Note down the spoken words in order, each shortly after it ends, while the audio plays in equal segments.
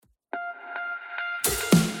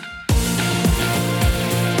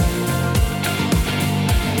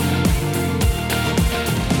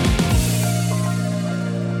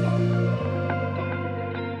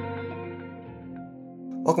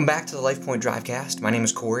Welcome back to the LifePoint Drivecast. My name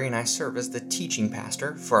is Corey and I serve as the teaching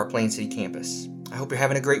pastor for our Plain City campus. I hope you're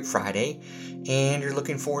having a great Friday and you're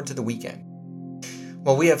looking forward to the weekend.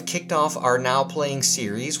 Well, we have kicked off our Now Playing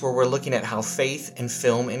series where we're looking at how faith and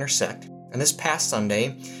film intersect. And this past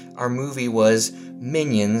Sunday, our movie was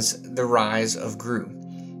Minions: The Rise of Gru.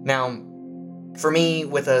 Now, for me,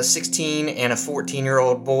 with a 16 and a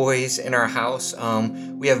 14-year-old boys in our house,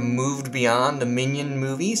 we have moved beyond the Minion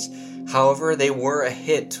movies. However, they were a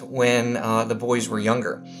hit when the boys were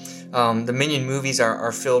younger. The Minion movies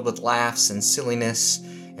are filled with laughs and silliness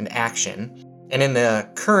and action. And in the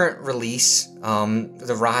current release,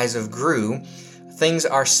 The Rise of Gru, things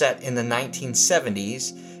are set in the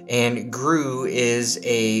 1970s, and Gru is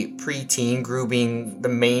a preteen, Gru being the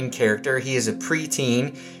main character. He is a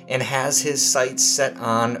preteen and has his sights set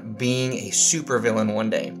on being a supervillain one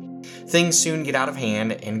day. Things soon get out of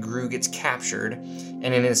hand and Gru gets captured,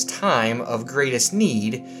 and in his time of greatest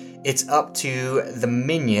need, it's up to the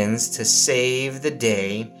minions to save the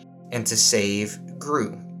day and to save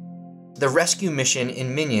Gru. The rescue mission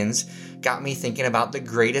in Minions got me thinking about the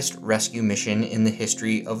greatest rescue mission in the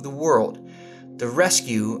history of the world. The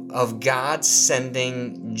rescue of God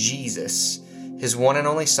sending Jesus, his one and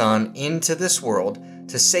only Son, into this world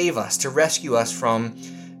to save us, to rescue us from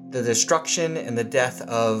the destruction and the death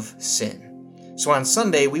of sin. So on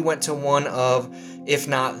Sunday, we went to one of, if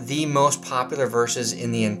not the most popular verses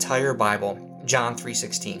in the entire Bible, John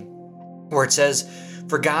 3:16, where it says,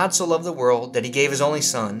 "For God so loved the world that he gave his only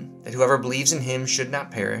Son, that whoever believes in him should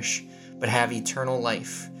not perish, but have eternal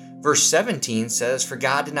life." Verse 17 says, "For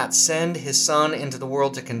God did not send his Son into the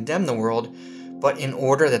world to condemn the world, but in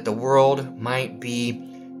order that the world might be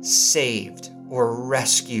saved," or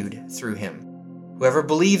rescued through him. "Whoever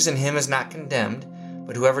believes in him is not condemned,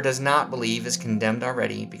 but whoever does not believe is condemned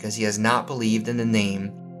already, because he has not believed in the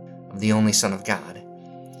name of the only Son of God."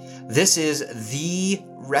 This is the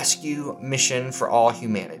rescue mission for all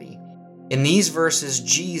humanity. In these verses,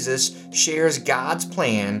 Jesus shares God's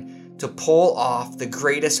plan to pull off the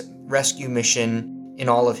greatest rescue mission in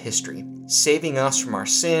all of history, saving us from our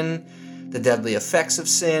sin, the deadly effects of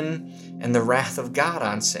sin, and the wrath of God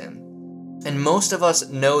on sin. And most of us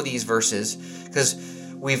know these verses because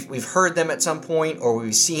we've heard them at some point, or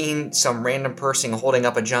we've seen some random person holding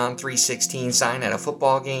up a John 3:16 sign at a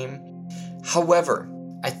football game. However,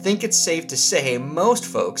 I think it's safe to say most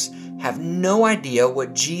folks have no idea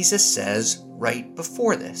what Jesus says right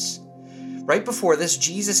before this. Right before this,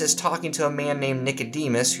 Jesus is talking to a man named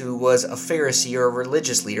Nicodemus, who was a Pharisee or a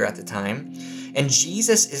religious leader at the time, and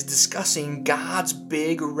Jesus is discussing God's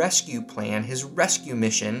big rescue plan, his rescue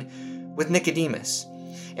mission, with Nicodemus.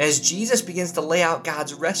 And as Jesus begins to lay out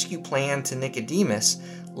God's rescue plan to Nicodemus,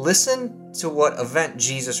 listen to what event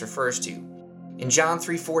Jesus refers to. In John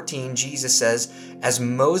 3:14, Jesus says, "As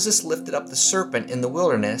Moses lifted up the serpent in the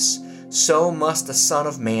wilderness, so must the Son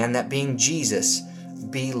of Man," that being Jesus,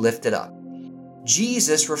 "be lifted up."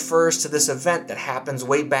 Jesus refers to this event that happens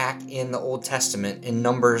way back in the Old Testament in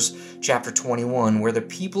Numbers chapter 21, where the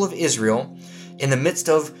people of Israel, in the midst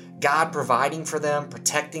of God providing for them,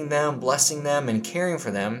 protecting them, blessing them, and caring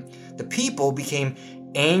for them, the people became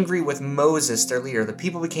angry with Moses, their leader. The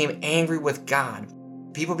people became angry with God.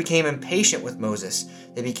 People became impatient with Moses.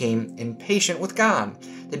 They became impatient with God.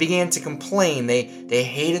 They began to complain. They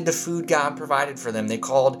hated the food God provided for them. They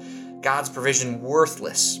called God's provision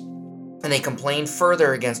worthless. And they complained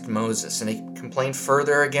further against Moses, and they complained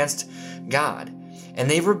further against God. And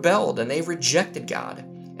they rebelled, and they rejected God.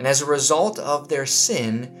 And as a result of their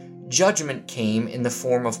sin, judgment came in the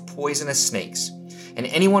form of poisonous snakes. And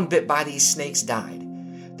anyone bit by these snakes died.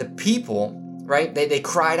 The people, right, they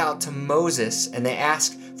cried out to Moses, and they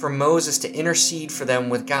asked for Moses to intercede for them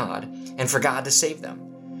with God, and for God to save them.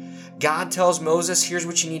 God tells Moses, here's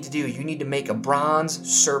what you need to do. You need to make a bronze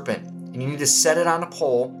serpent, and you need to set it on a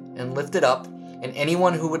pole and lift it up, and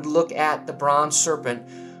anyone who would look at the bronze serpent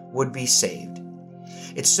would be saved.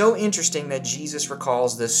 It's so interesting that Jesus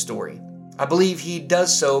recalls this story. I believe he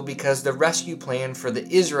does so because the rescue plan for the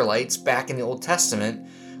Israelites back in the Old Testament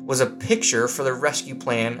was a picture for the rescue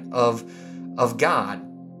plan of God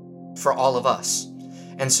for all of us.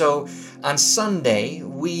 And so on Sunday,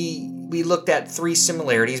 we looked at three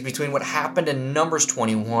similarities between what happened in Numbers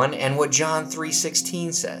 21 and what John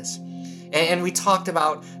 3:16 says. And we talked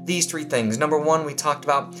about these three things. Number one, we talked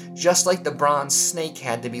about just like the bronze snake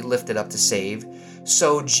had to be lifted up to save,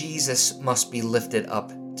 so Jesus must be lifted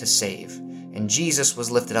up to save. And Jesus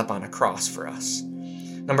was lifted up on a cross for us.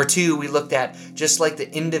 Number two, we looked at just like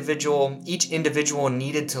each individual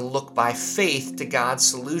needed to look by faith to God's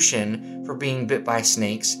solution for being bit by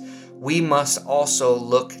snakes, we must also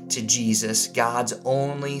look to Jesus, God's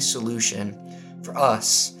only solution for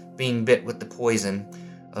us being bit with the poison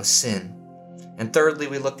of sin. And thirdly,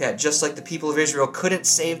 we looked at just like the people of Israel couldn't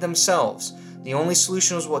save themselves, the only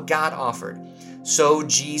solution was what God offered. So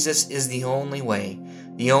Jesus is the only way,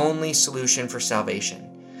 the only solution for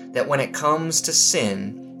salvation. That when it comes to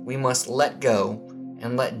sin, we must let go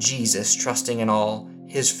and let Jesus, trusting in all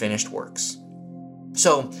his finished works.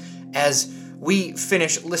 So, as we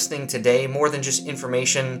finish listening today, more than just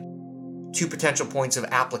information, 2 potential points of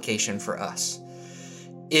application for us.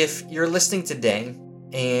 If you're listening today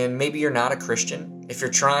and maybe you're not a Christian, if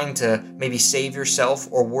you're trying to maybe save yourself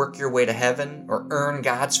or work your way to heaven or earn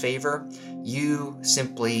God's favor, you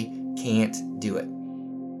simply can't do it.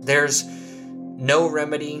 There's no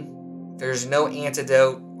remedy, there's no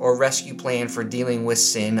antidote or rescue plan for dealing with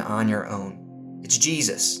sin on your own. It's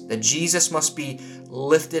Jesus, that Jesus must be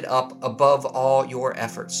lifted up above all your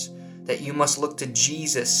efforts, that you must look to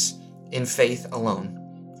Jesus in faith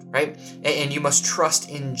alone, right? And you must trust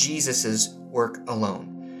in Jesus's work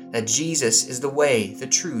alone, that Jesus is the way, the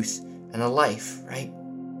truth, and the life, right?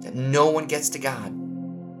 That no one gets to God,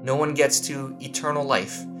 no one gets to eternal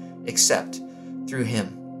life except through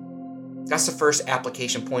him. That's the first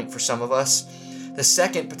application point for some of us. The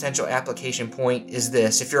second potential application point is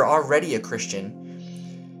this. If you're already a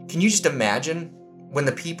Christian, can you just imagine when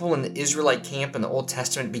the people in the Israelite camp in the Old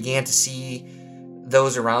Testament began to see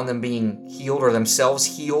those around them being healed or themselves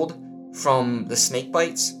healed from the snake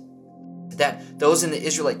bites? That those in the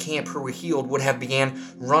Israelite camp who were healed would have began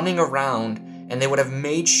running around, and they would have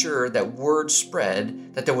made sure that word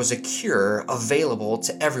spread that there was a cure available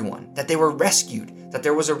to everyone, that they were rescued, that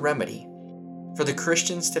there was a remedy. For the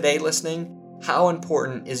Christians today listening, how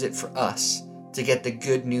important is it for us to get the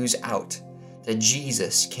good news out that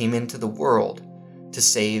Jesus came into the world to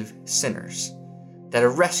save sinners, that a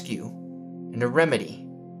rescue and a remedy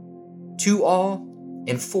to all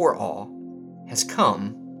and for all has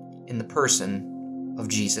come in the person of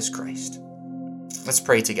Jesus Christ. Let's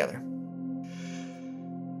pray together.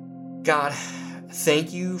 God,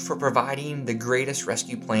 thank you for providing the greatest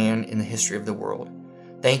rescue plan in the history of the world.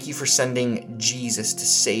 Thank you for sending Jesus to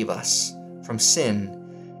save us from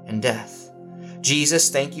sin and death. Jesus,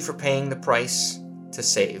 thank you for paying the price to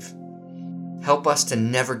save. Help us to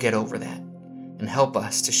never get over that, and help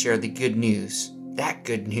us to share the good news, that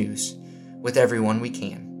good news, with everyone we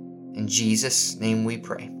can. In Jesus' name we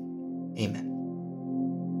pray. Amen.